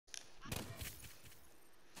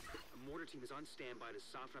team is on standby to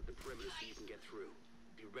soften up the perimeter so you can get through.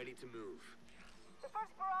 Be ready to move. The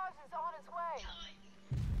first barrage is on its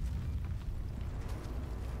way.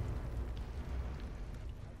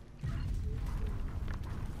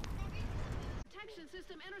 Detection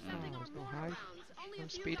system intercepting our no mortar hive. rounds. Only No a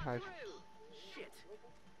few speed got hive. through. Shit.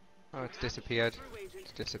 Oh, it's disappeared.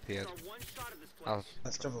 It's disappeared. One shot of this Oh, place.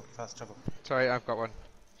 Fast travel, fast travel. sorry, I've got one.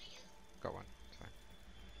 Got one. Sorry.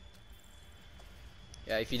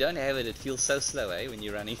 Yeah, if you don't have it, it feels so slow, eh, when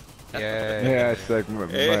you're running. Yeah. Yeah, it's like my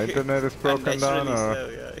internet is broken down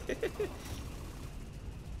Unnaturally or... slow, yeah.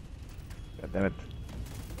 God damn it.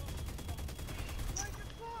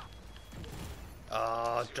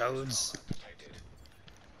 Oh, drones.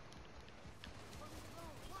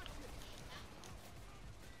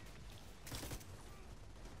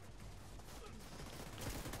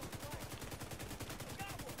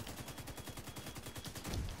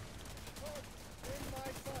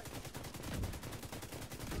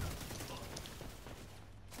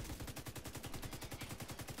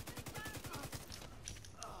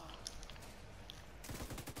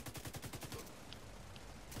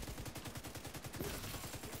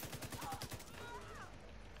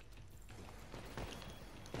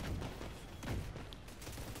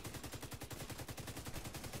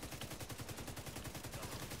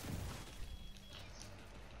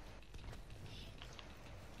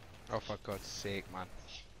 Oh, for God's sake, man.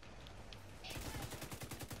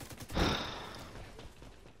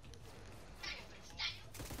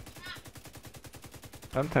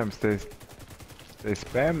 Sometimes they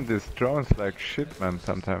spam these drones like shit, man,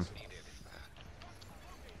 sometimes.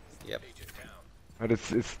 Yep. But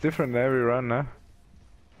it's different every run, huh?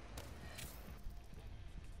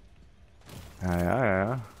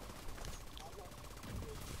 Yeah.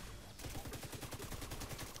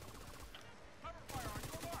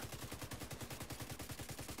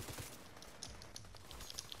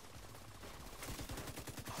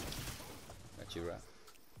 Got you, right.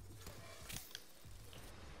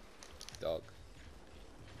 Dog.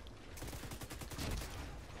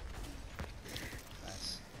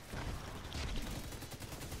 Nice.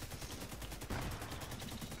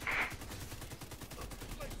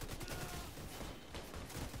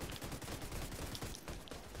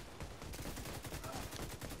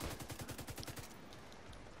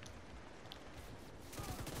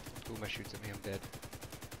 Boomer shoots at me, I'm dead.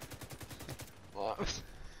 Oh.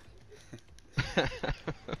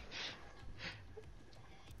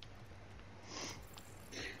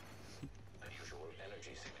 Unusual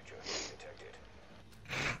energy signature detected.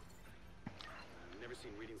 Never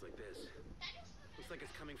seen readings like this. Looks like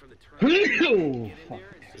it's coming from the terminal. Get in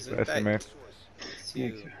there and see Isn't Resume. that it's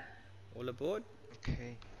you all aboard?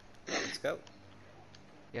 Okay. Let's go.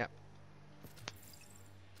 Yeah.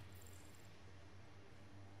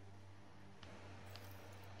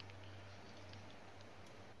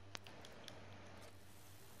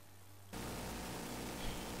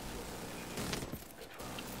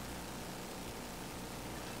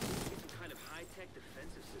 some kind of high-tech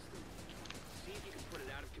defensive system. See if you can put it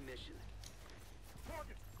out of commission.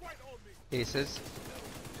 Aces.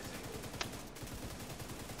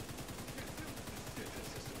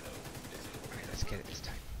 Alright, let's get it this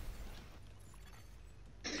time.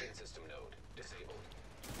 Defense system node disabled.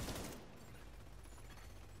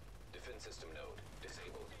 Defense system node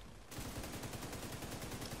disabled.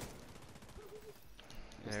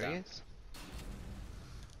 There he is.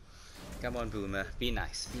 Come on, Boomer. Be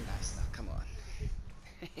nice. Be nice now. Come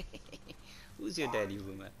on. Who's your daddy,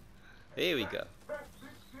 Boomer? There we go.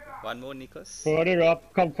 One more, Nicholas. Further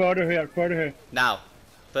up. Come further here. Further here. Now.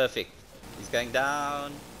 Perfect. He's going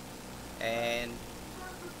down. And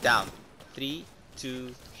down. 3,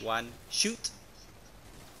 2, 1. Shoot.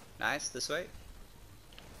 Nice. This way.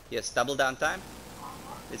 Yes. Double down time.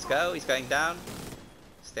 Let's go. He's going down.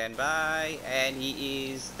 Stand by. And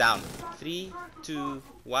he is down. 3, 2,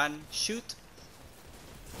 1. Shoot.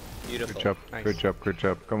 Beautiful. Good job, Nice. good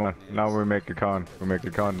job. Come on, now we make it count. We make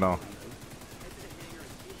it count now.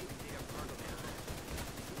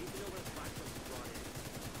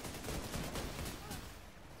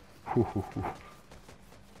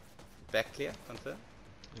 Back clear. Confirm.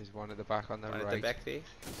 There's one at the back on the One right. at the back there.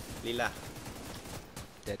 Lila.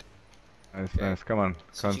 Dead. Nice, Okay. nice. Come on,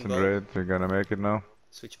 Switching concentrate. We're gonna make it now.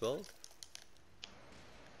 Switch bold.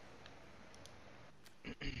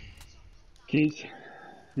 Keys.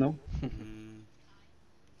 No. Mm.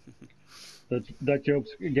 That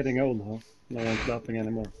joke's getting old, huh? No one's laughing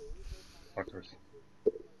anymore. Fuckers.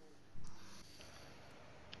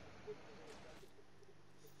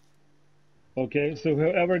 Okay, so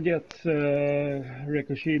whoever gets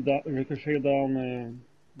ricochet down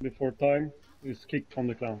before time is kicked from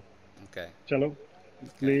the clown. Okay. CHello,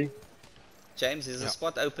 Lee. James, is the Yeah.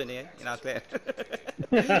 spot open here in our clear?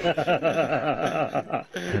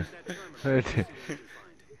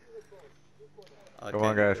 Come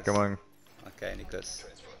on, guys, come on. Okay, Nikos.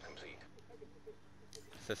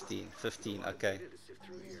 15, okay.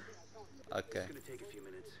 Okay.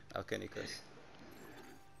 Okay, Nikos.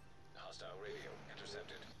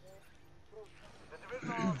 The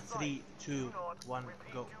divisional on site. 3, 2, 1,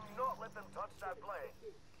 go. Do not let them touch that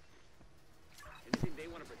plane. Anything they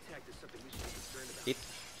want to protect is something we should be concerned about. Hit.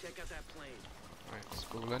 Check out that plane. Right,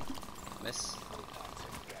 spooling. Miss.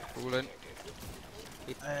 Spooling.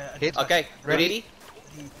 Hit. Okay, Ready? ready?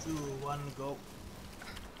 3, 2, 1, go.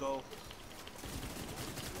 Go.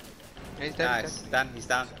 Yeah, he's dead, Nice. Done, he's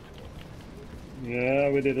down. Yeah,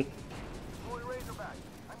 we did it. Louis Razorback,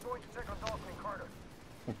 I'm going to check on Dawson and Carter.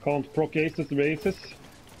 I can't proc aces the aces.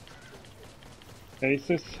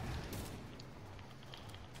 Aces.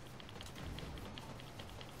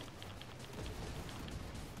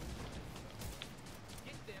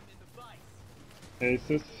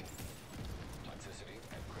 Aces.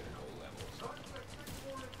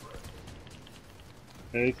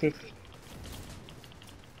 Aces.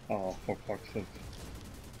 Oh, for fuck's sake.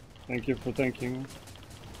 Thank you for thanking me.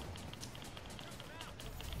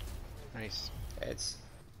 Nice. It's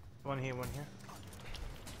One here, one here.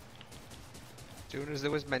 As soon as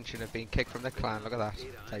there was mention of being kicked from the clan, look at that.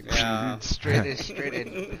 It's like, Yeah. straight in, straight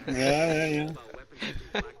in.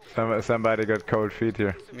 Yeah. Somebody got cold feet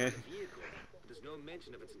here. There's no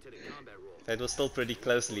mention of its intended combat role. That was still pretty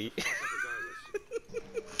closely.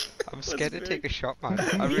 I'm scared to very- take a shot, man.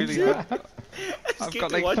 I really am. I've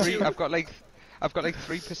got like watch three. you. I've got like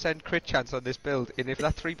 3% crit chance on this build, and if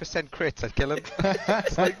that 3% crits, I'd kill him.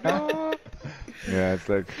 It's like no. Yeah, it's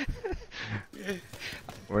like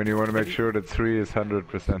when you want to make sure that 3 is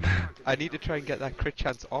 100%. I need to try and get that crit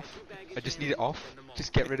chance off. I just need it off.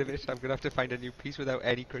 Just get rid of it. I'm gonna have to find a new piece without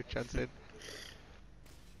any crit chance in.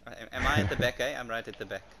 Am I at the back, eh? I'm right at the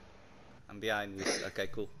back. I'm behind this. Okay,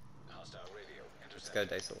 cool. Let's go,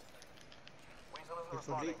 Daisel. Weasel isn't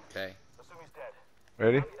responding. Okay. Assume he's dead.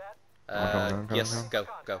 Ready? Uh, come yes, on. go.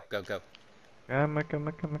 Come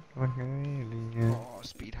on. Oh,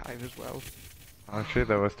 speed hive as well. Oh shit,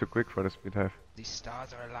 that was too quick for the speed hive. These stars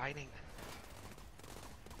are aligning.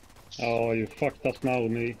 Oh, you fucked us now,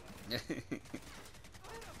 me.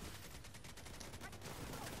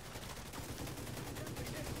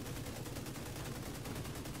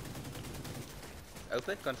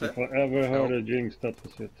 Open, If confirm. I ever heard No. a jinx, that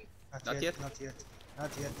was it. Not yet? Not yet.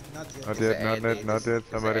 Not yet. Not yet. Not There's yet, an not ad, yet, mate. not There's yet.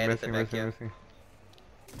 an Somebody ad at the missing, back, missing.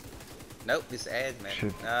 Nope, this ad, man.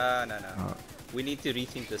 Shit. No. Oh. We need to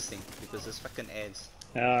rethink this thing because there's fucking ads.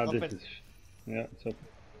 Yeah, Open. this is. Yeah, it's open.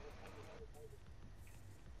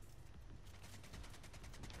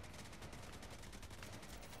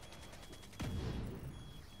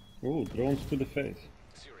 Ooh, drones to the face.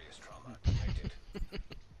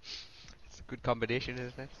 It's a good combination,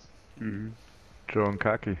 isn't it? Mm-hmm. Drone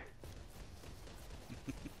khaki.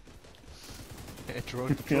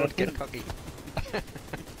 Drone, get cocky.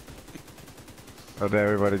 Oh, there,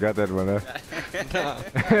 everybody got that one, huh?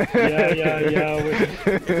 Yeah.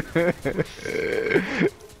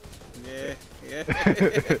 Yeah.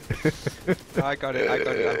 I got it.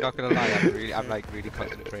 I'm not gonna lie. I'm like really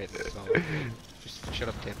concentrating. So just shut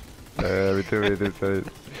up, Tim. We did say it.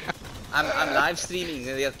 I'm live streaming.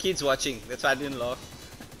 There are kids watching. That's why I didn't laugh.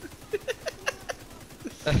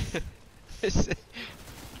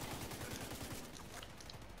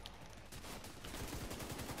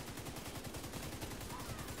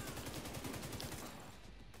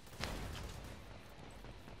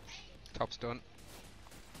 Top's done.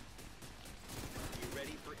 You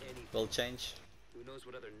ready for anything? Will change. Who knows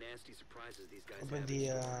what other nasty surprises these guys Open have.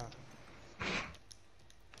 the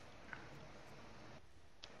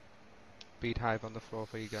Beat hive on the floor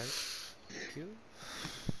for you guys. Thank you.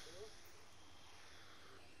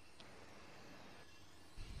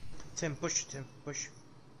 Tim, push, Tim, push.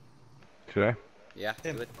 Should I? Yeah,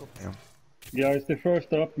 Tim, do it. go. Guys, the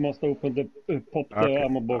first up must open the pop the Okay.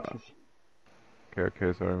 ammo boxes.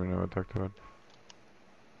 Okay, sorry, we never talked about.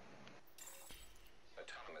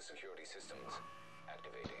 Autonomous security systems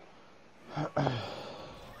activating.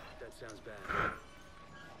 That sounds bad.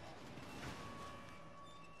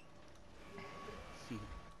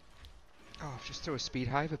 Oh, just throw a speed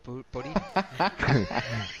hive at buddy.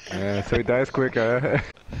 Yeah, so he dies quicker.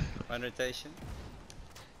 One rotation.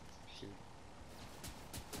 Shoot.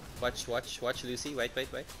 Watch Lucy. Wait.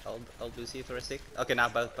 Hold Lucy for a sec. Okay, now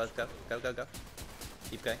both go. Go.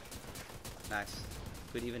 Keep going. Nice.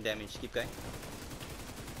 Good even damage. Keep going.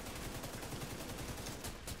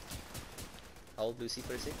 hold Lucy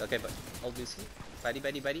for a sec. Okay, but hold Lucy. Buddy.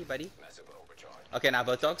 Massive overcharge. Okay, now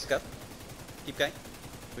both dogs, go. Keep going.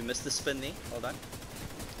 We missed the spin there. Hold on.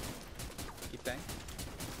 Keep going.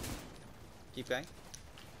 Keep going.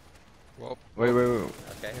 Whoa. Wait.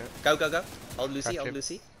 Okay. Go. Hold Lucy, Catch hold him.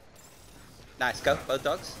 Lucy. Nice, go. Both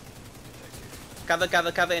dogs. Cover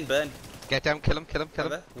and burn. Get down, kill him.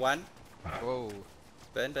 Cover. 1. Whoa.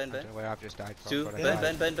 Burn. I don't know where I've just died from. 2. but I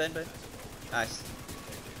died. Burn. Nice.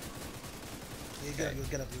 You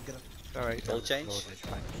get up. Alright. All change.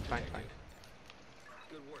 Fine.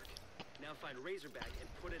 Good work. Now find Razorback and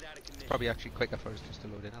put it out of commission. Probably actually quicker for us just to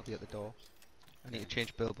load in. I'll be at the door. I need to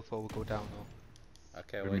change build before we go down though.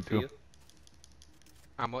 Okay, I'll Me wait for too. you.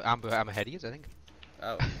 I'm ahead of you, I think.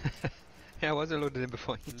 Oh, Yeah, I wasn't loaded in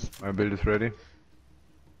before you. My build is ready.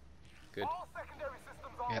 good. All secondary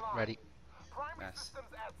systems online. Yep, ready. Primary Nice. systems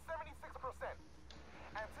at 76%.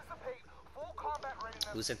 Anticipate full combat readiness.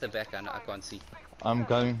 Who's at the back? I can't see. I'm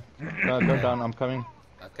going. Go down, I'm coming.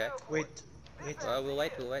 Okay. Wait. We'll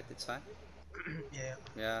wait. It's fine. Yeah.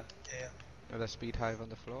 Yeah. Another speed hive on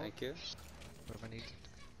the floor. Thank you. Whatever needs.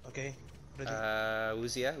 Okay. Ready.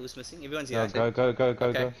 Who's here? Who's missing? Everyone's here. Go. Okay.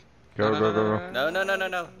 Go.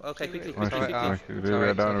 No. Okay, quickly. Okay.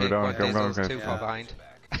 We're down. Diesel's Okay. too far behind.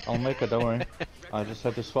 I'll make it, don't worry. I just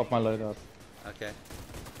had to swap my loadout. Okay.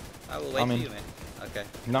 I will wait I'm for in. you, man. Okay.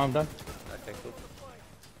 Now I'm done. Okay, cool.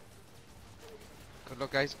 Good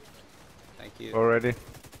luck, guys. Thank you. Already.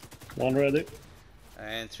 1 ready.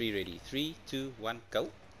 And 3 ready. 3, 2, 1, go.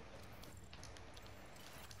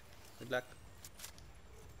 Good luck.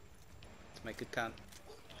 Let's make it count.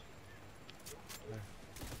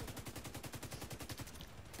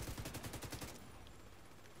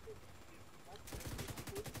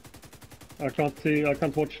 I can't see, I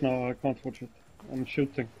can't watch now, I can't watch it. I'm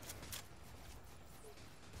shooting.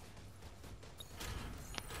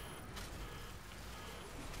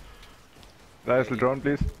 Nice little drone,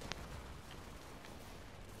 please.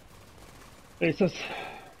 Jesus.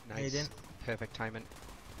 Nice. Aiden. Perfect timing.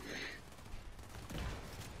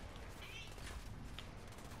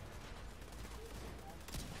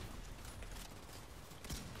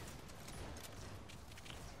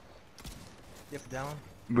 Diff down.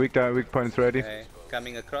 Weak points ready. Okay.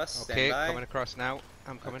 Coming across. Stand Okay, by. coming across now.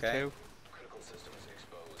 I'm coming Okay. too. Critical systems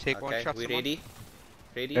exposed. Take one Okay, shot. we someone. ready?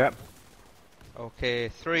 Ready? Yep. Okay,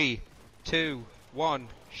 3, 2, 1,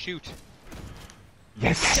 shoot.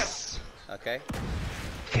 Yes. Okay.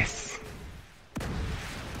 Yes.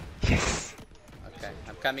 Yes. Okay.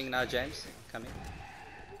 I'm coming now, James. Coming.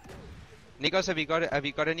 Nikos, have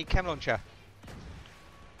you got any chem launcher?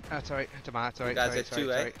 That's alright. That's alright. You guys at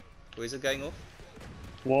 2, eh? Where's it going off?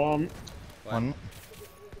 1. One.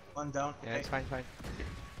 One down. Yeah, Okay. it's fine.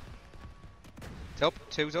 It's up.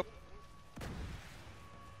 2's up.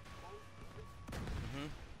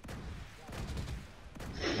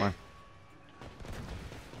 One.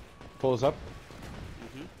 Pulls up.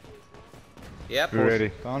 Yep. We're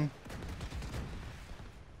ready. Gone.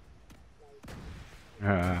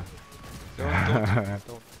 Ah.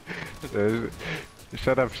 Don't.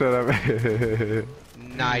 Shut up.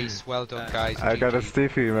 Nice. Well done, guys. I got a GG.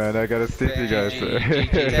 stiffy, man. I got a stiffy, guys.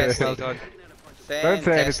 GG. Well done. Don't say anything.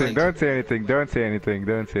 Fantastic. Don't say anything. Don't say anything.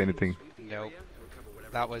 Don't say anything. No.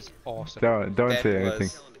 That was awesome. Don't That say anything.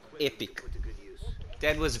 was epic.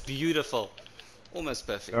 That was beautiful. Almost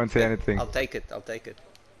perfect. Don't say anything. I'll take it.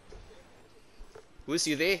 Woos,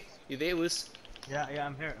 you there? You there, Woos? Yeah,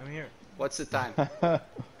 I'm here. What's the time?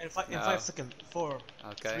 In 5 No. seconds. 4,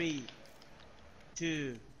 Okay. 3,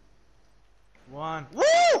 2, 1. Woo!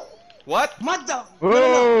 What? Mother!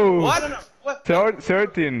 Whoa! What? No. What?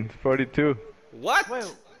 13:42. What? Wait.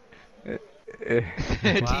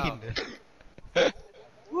 Wow.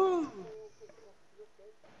 Woo!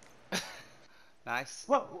 Nice.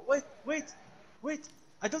 What? Wait!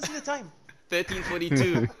 I don't see the time.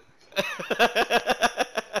 13:42.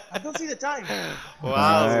 I don't see the time.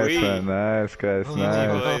 Wow, Nice, man. Nice, guys.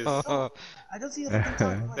 Nice. boys. I don't see the fucking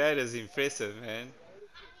time. Wait, That is impressive, man.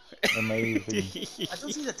 Amazing. I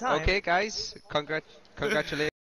don't see the time. Okay, guys. Congratulations.